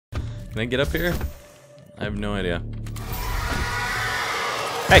Can I get up here? I have no idea.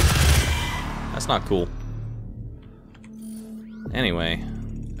 Hey! That's not cool. Anyway.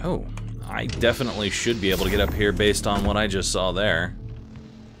 Oh, I definitely should be able to get up here based on what I just saw there.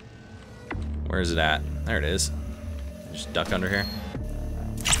 Where is it at? There it is. Just duck under here.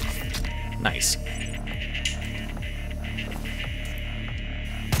 Nice.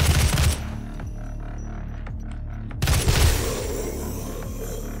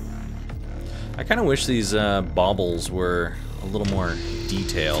 I kind of wish these baubles were a little more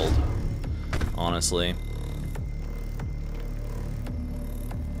detailed, honestly.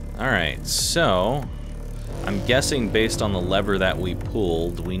 Alright, so I'm guessing based on the lever that we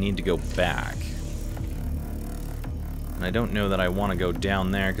pulled, we need to go back. And I don't know that I want to go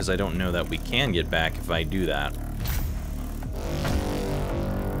down there because I don't know that we can get back if I do that.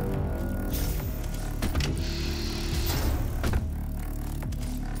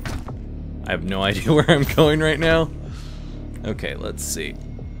 I have no idea where I'm going right now. Okay, let's see.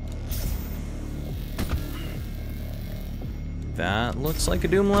 That looks like a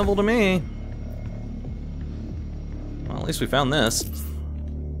Doom level to me. Well, at least we found this.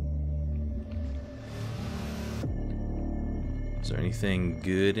 Is there anything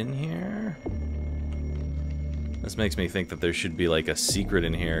good in here? This makes me think that there should be like a secret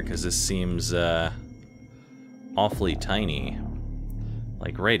in here, because this seems awfully tiny.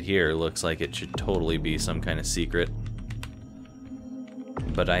 Like right here looks like it should totally be some kind of secret.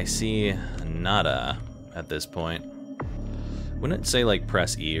 But I see nada at this point. Wouldn't it say like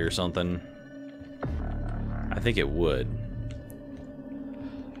press E or something? I think it would.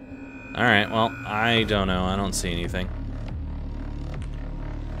 Alright, well, I don't know. I don't see anything.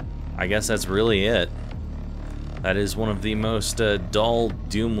 I guess that's really it. That is one of the most dull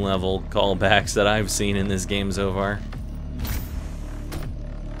Doom level callbacks that I've seen in this game so far.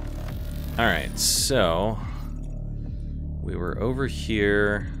 Alright, so we were over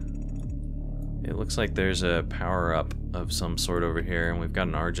here. It looks like there's a power-up of some sort over here, and we've got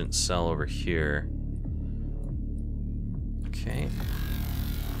an Argent cell over here. Okay.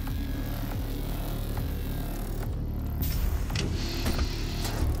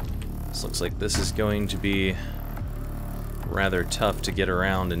 This looks like this is going to be rather tough to get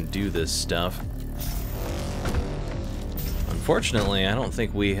around and do this stuff. Unfortunately, I don't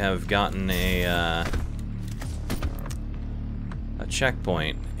think we have gotten a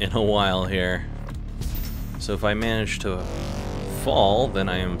checkpoint in a while here. So if I manage to fall, then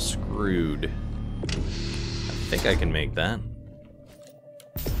I am screwed. I think I can make that.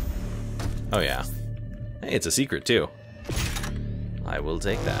 Oh yeah. Hey, it's a secret too. I will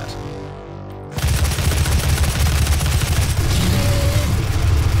take that.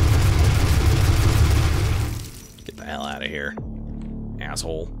 Get the hell out of here,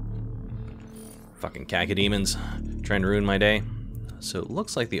 asshole. Fucking cacodemons trying to ruin my day. So it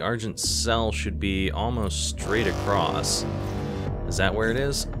looks like the Argent cell should be almost straight across. Is that where it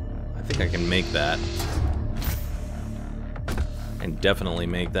is? I think I can make that. I can definitely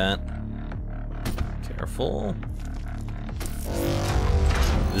make that. Careful.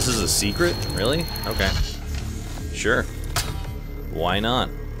 This is a secret? Really? Okay. Sure. Why not?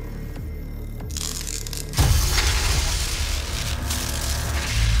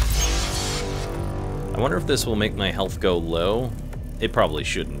 I wonder if this will make my health go low. It probably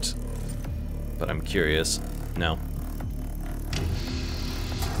shouldn't, but I'm curious. No.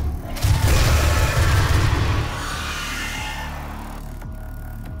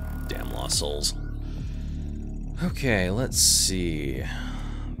 Damn lost souls. Okay, let's see.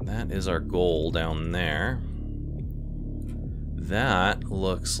 That is our goal down there. That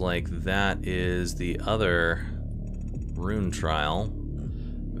looks like that is the other rune trial.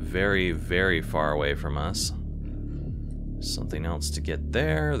 Very, very far away from us. Something else to get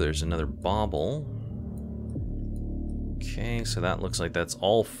there. There's another bauble. Okay, so that looks like that's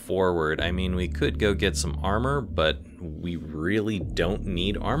all forward. I mean, we could go get some armor, but we really don't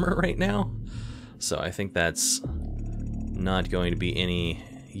need armor right now. So I think that's not going to be any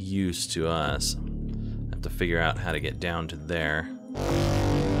use to us. I have to figure out how to get down to there.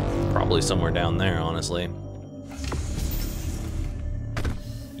 Probably somewhere down there, honestly.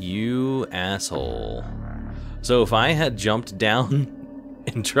 You asshole. So if I had jumped down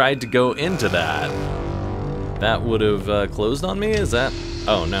and tried to go into that, that would have closed on me? Is that?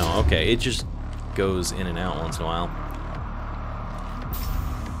 Oh no, okay, it just goes in and out once in a while.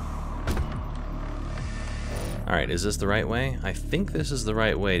 Alright, is this the right way? I think this is the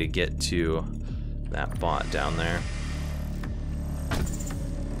right way to get to that bot down there.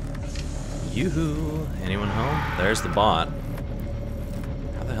 Yoo-hoo! Anyone home? There's the bot.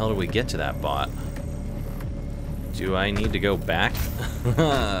 How the hell do we get to that bot? Do I need to go back?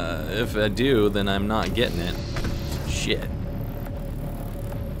 If I do, then I'm not getting it. Shit.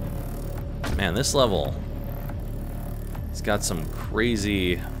 Man, this level, it's got some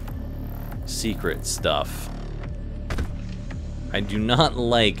crazy secret stuff. I do not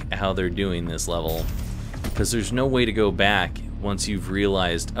like how they're doing this level, because there's no way to go back once you've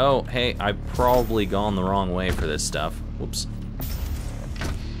realized, oh, hey, I've probably gone the wrong way for this stuff. Whoops.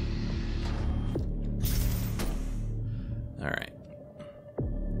 Alright.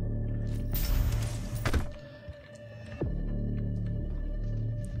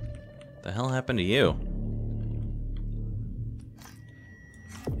 The hell happened to you?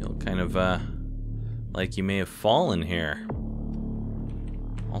 You look kind of, like you may have fallen here.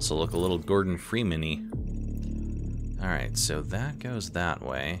 Also look a little Gordon Freeman-y. Alright, so that goes that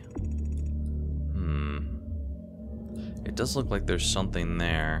way. It does look like there's something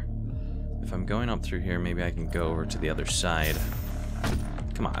there. If I'm going up through here, maybe I can go over to the other side.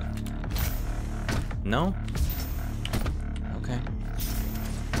 Come on. No? Okay.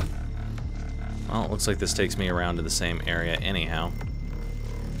 Well, it looks like this takes me around to the same area anyhow.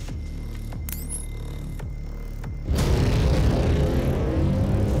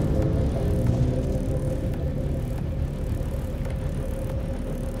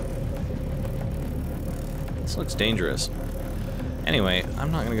 This looks dangerous. Anyway,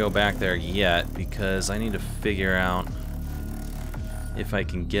 I'm not going to go back there yet because I need to figure out if I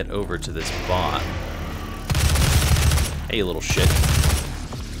can get over to this bot. Hey, you little shit.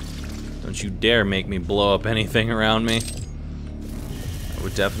 Don't you dare make me blow up anything around me. That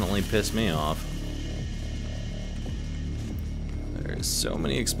would definitely piss me off. There's so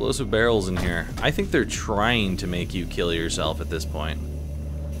many explosive barrels in here. I think they're trying to make you kill yourself at this point.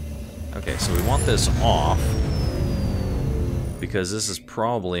 Okay, so we want this off, because this is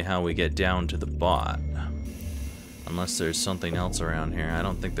probably how we get down to the bot. Unless there's something else around here. I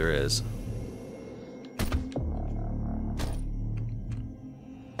don't think there is.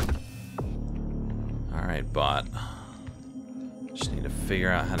 Alright, bot. Just need to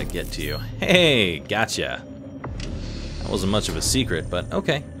figure out how to get to you. Hey, gotcha. That wasn't much of a secret, but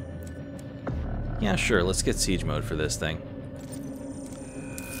okay. Yeah, sure, let's get siege mode for this thing.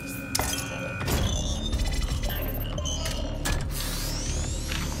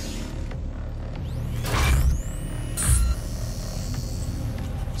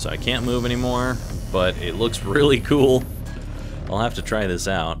 So I can't move anymore, but it looks really cool. I'll have to try this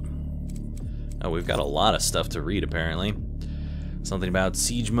out. Oh, we've got a lot of stuff to read, apparently. Something about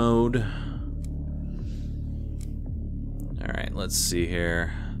siege mode. Alright, let's see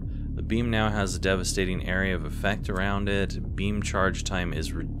here. The beam now has a devastating area of effect around it. Beam charge time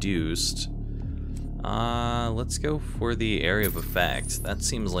is reduced. Let's go for the area of effect. That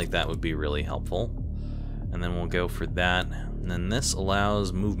seems like that would be really helpful. And then we'll go for that. And then this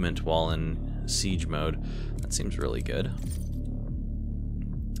allows movement while in siege mode. That seems really good.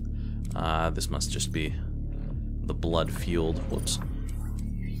 This must just be the blood-fueled. Whoops.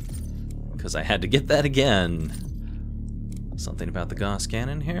 Because I had to get that again. Something about the Gauss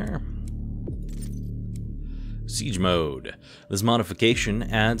cannon here. Siege mode. This modification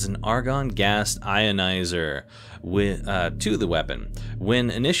adds an argon gas ionizer to the weapon. When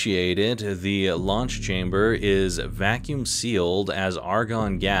initiated, the launch chamber is vacuum sealed as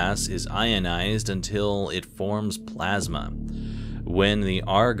argon gas is ionized until it forms plasma. When the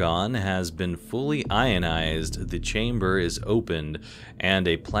argon has been fully ionized, the chamber is opened and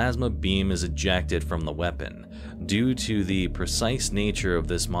a plasma beam is ejected from the weapon. Due to the precise nature of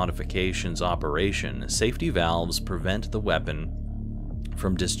this modification's operation, safety valves prevent the weapon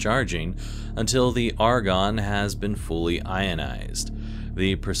from discharging until the argon has been fully ionized.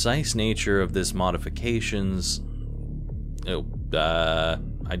 The precise nature of this modification's...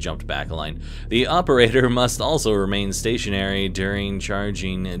 I jumped back a line. The operator must also remain stationary during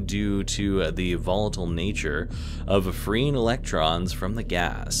charging due to the volatile nature of freeing electrons from the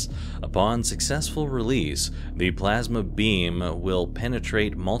gas. Upon successful release, the plasma beam will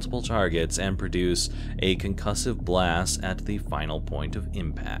penetrate multiple targets and produce a concussive blast at the final point of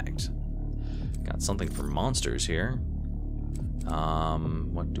impact. Got something for monsters here.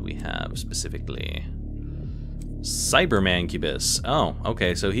 What do we have specifically? Cyber Mancubus. Oh,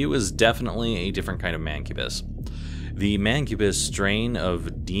 okay, so he was definitely a different kind of Mancubus. The Mancubus strain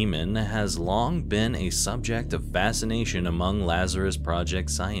of demon has long been a subject of fascination among Lazarus Project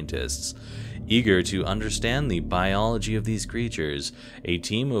scientists. Eager to understand the biology of these creatures, a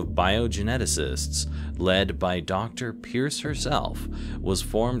team of biogeneticists, led by Dr. Pierce herself, was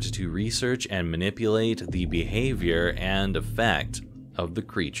formed to research and manipulate the behavior and effect of the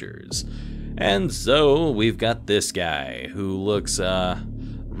creatures. And so we've got this guy who looks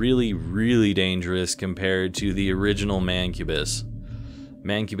really, really dangerous compared to the original Mancubus.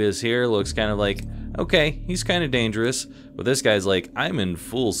 Mancubus here looks kind of like, okay, he's kind of dangerous, but this guy's like, I'm in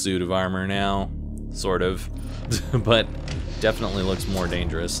full suit of armor now, sort of, but definitely looks more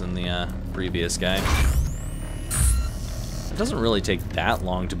dangerous than the previous guy. It doesn't really take that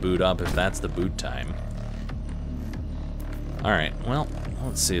long to boot up if that's the boot time. Alright, well,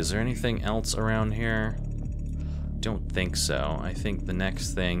 let's see, is there anything else around here? Don't think so. I think the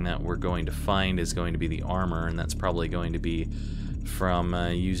next thing that we're going to find is going to be the armor, and that's probably going to be from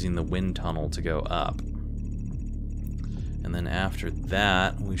using the wind tunnel to go up. And then after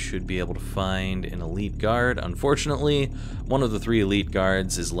that, we should be able to find an elite guard. Unfortunately, one of the 3 elite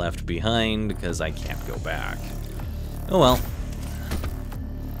guards is left behind because I can't go back. Oh well.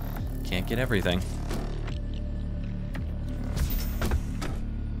 Can't get everything.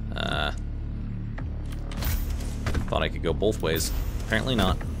 Thought I could go both ways. Apparently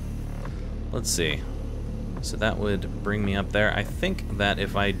not. Let's see. So that would bring me up there. I think that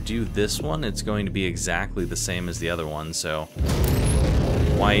if I do this one, it's going to be exactly the same as the other one, so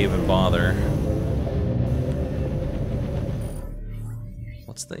why even bother?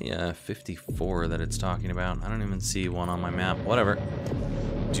 What's the 54 that it's talking about? I don't even see one on my map. Whatever.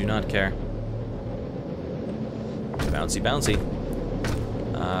 Do not care. Bouncy, bouncy.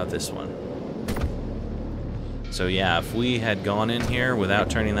 This one. So yeah, if we had gone in here without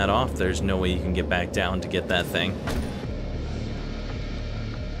turning that off, there's no way you can get back down to get that thing.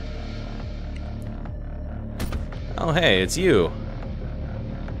 Oh hey, it's you.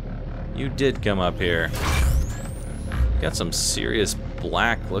 You did come up here. Got some serious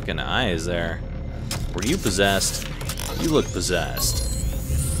black looking eyes there. Were you possessed? You look possessed.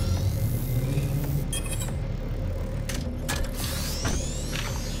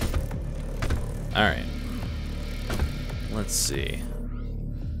 Alright. Let's see.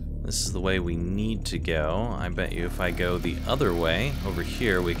 This is the way we need to go. I bet you if I go the other way, over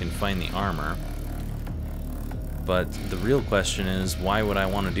here, we can find the armor. But the real question is, why would I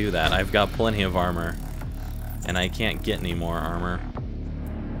want to do that? I've got plenty of armor, and I can't get any more armor.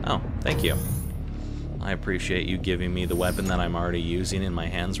 Oh, thank you. I appreciate you giving me the weapon that I'm already using in my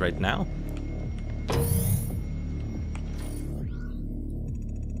hands right now.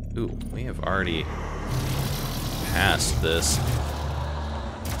 Ooh, we have already passed this.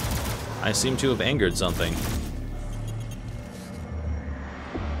 I seem to have angered something.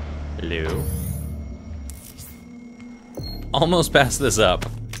 Hello? Almost passed this up. I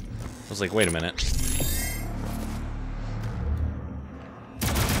was like, wait a minute.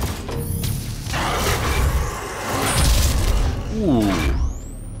 Ooh.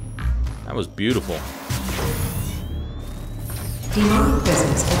 That was beautiful. Demonic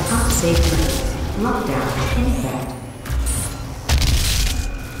presence at unsafe limits. Lockdown in effect.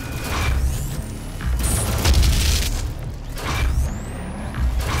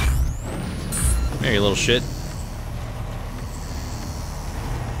 There, you little shit.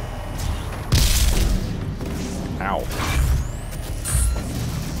 Ow.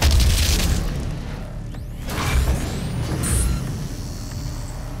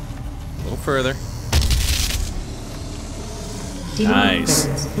 A little further. Nice.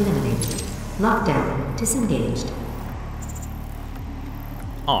 Eliminated. Lockdown disengaged.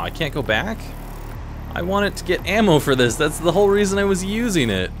 Oh, I can't go back? I wanted to get ammo for this. That's the whole reason I was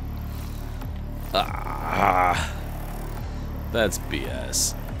using it. Ah. That's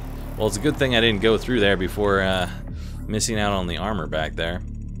BS. Well, it's a good thing I didn't go through there before missing out on the armor back there.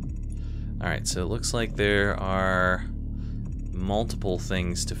 Alright, so it looks like there are multiple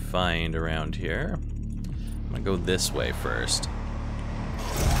things to find around here. I'm gonna go this way first.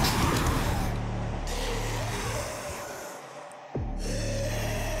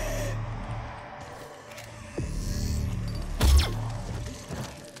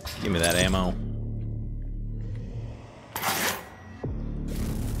 Give me that ammo.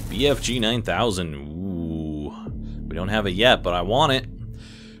 BFG 9000. Ooh. We don't have it yet, but I want it.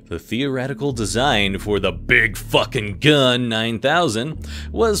 The theoretical design for the big fucking gun 9000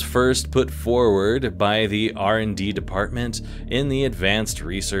 was first put forward by the R&D department in the Advanced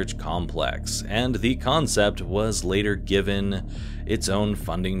Research Complex, and the concept was later given its own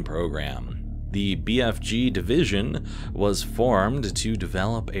funding program. The BFG division was formed to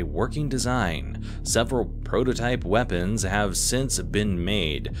develop a working design. Several prototype weapons have since been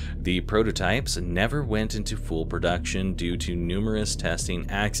made. The prototypes never went into full production due to numerous testing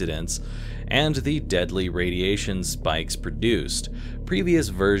accidents and the deadly radiation spikes produced. Previous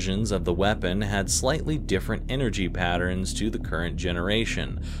versions of the weapon had slightly different energy patterns to the current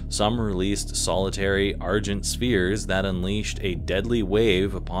generation. Some released solitary argent spheres that unleashed a deadly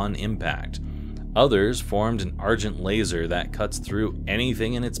wave upon impact. Others formed an argent laser that cuts through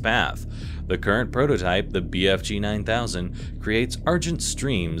anything in its path. The current prototype, the BFG 9000, creates argent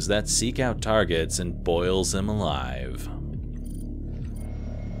streams that seek out targets and boils them alive.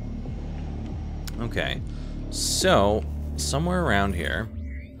 Okay, so somewhere around here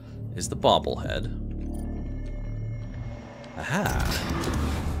is the bobblehead.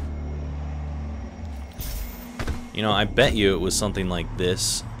 Aha! You know, I bet you it was something like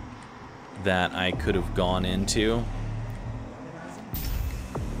this that I could have gone into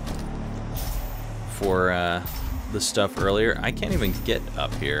for the stuff earlier. I can't even get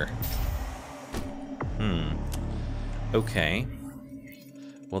up here. Okay.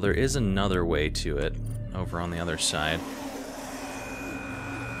 Well, there is another way to it over on the other side.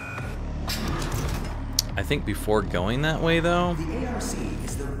 I think before going that way, though,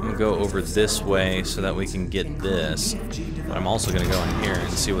 I'm going to go over this way so that we can get this. But I'm also going to go in here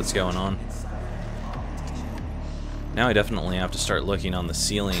and see what's going on. Now I definitely have to start looking on the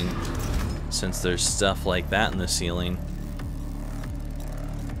ceiling, since there's stuff like that in the ceiling.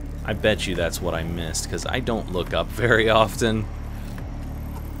 I bet you that's what I missed, because I don't look up very often.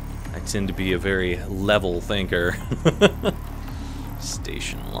 I tend to be a very level thinker.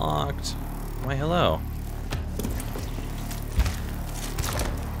 Station locked. Why, hello.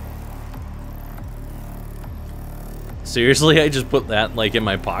 Seriously, I just put that, like, in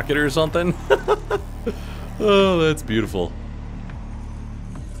my pocket or something? Oh, that's beautiful.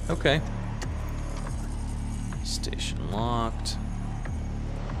 Okay. Station locked.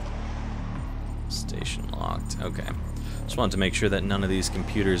 Station locked. Okay. Just wanted to make sure that none of these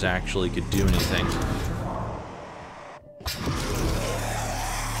computers actually could do anything.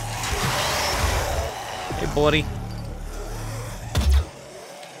 Hey, buddy.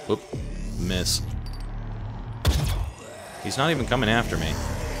 Whoop. Miss. He's not even coming after me.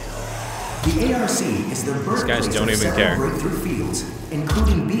 The ARC is the birthplace of several breakthrough fields,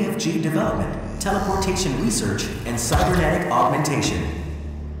 including BFG development, teleportation research, and cybernetic augmentation.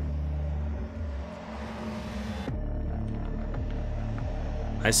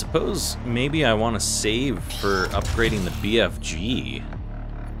 I suppose maybe I want to save for upgrading the BFG.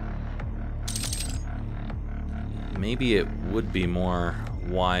 Maybe it would be more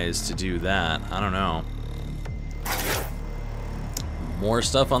wise to do that. I don't know. More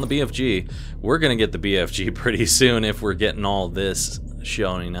stuff on the BFG. We're gonna get the BFG pretty soon if we're getting all this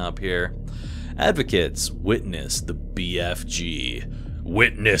showing up here. Advocates, witness the BFG.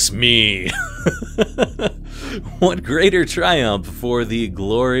 Witness me. What greater triumph for the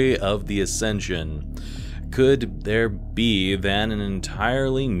glory of the Ascension could there be than an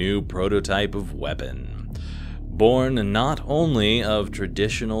entirely new prototype of weapon? Born not only of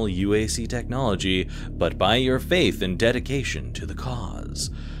traditional UAC technology, but by your faith and dedication to the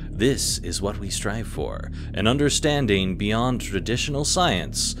cause. This is what we strive for, an understanding beyond traditional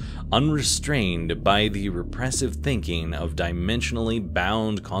science, unrestrained by the repressive thinking of dimensionally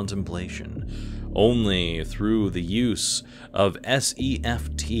bound contemplation. Only through the use of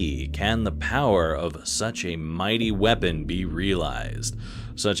SEFT can the power of such a mighty weapon be realized.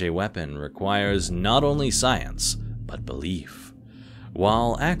 Such a weapon requires not only science, but belief.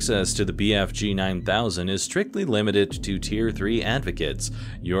 While access to the BFG 9000 is strictly limited to Tier 3 advocates,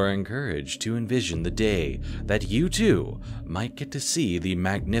 you're encouraged to envision the day that you too might get to see the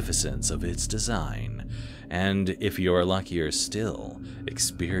magnificence of its design, and if you're luckier still,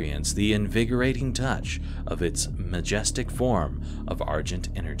 experience the invigorating touch of its majestic form of argent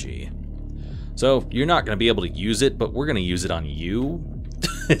energy. So, you're not going to be able to use it, but we're going to use it on you?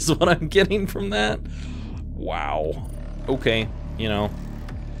 Is what I'm getting from that? Wow. Okay, you know,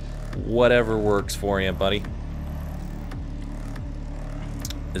 whatever works for you, buddy.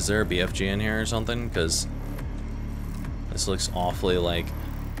 Is there a BFG in here or something? Because this looks awfully like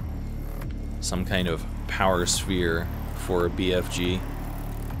some kind of power sphere for a BFG.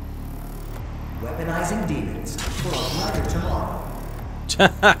 Weaponizing demons for a brighter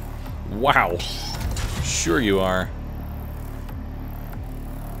tomorrow. Wow. Sure you are.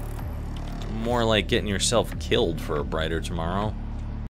 More like getting yourself killed for a brighter tomorrow.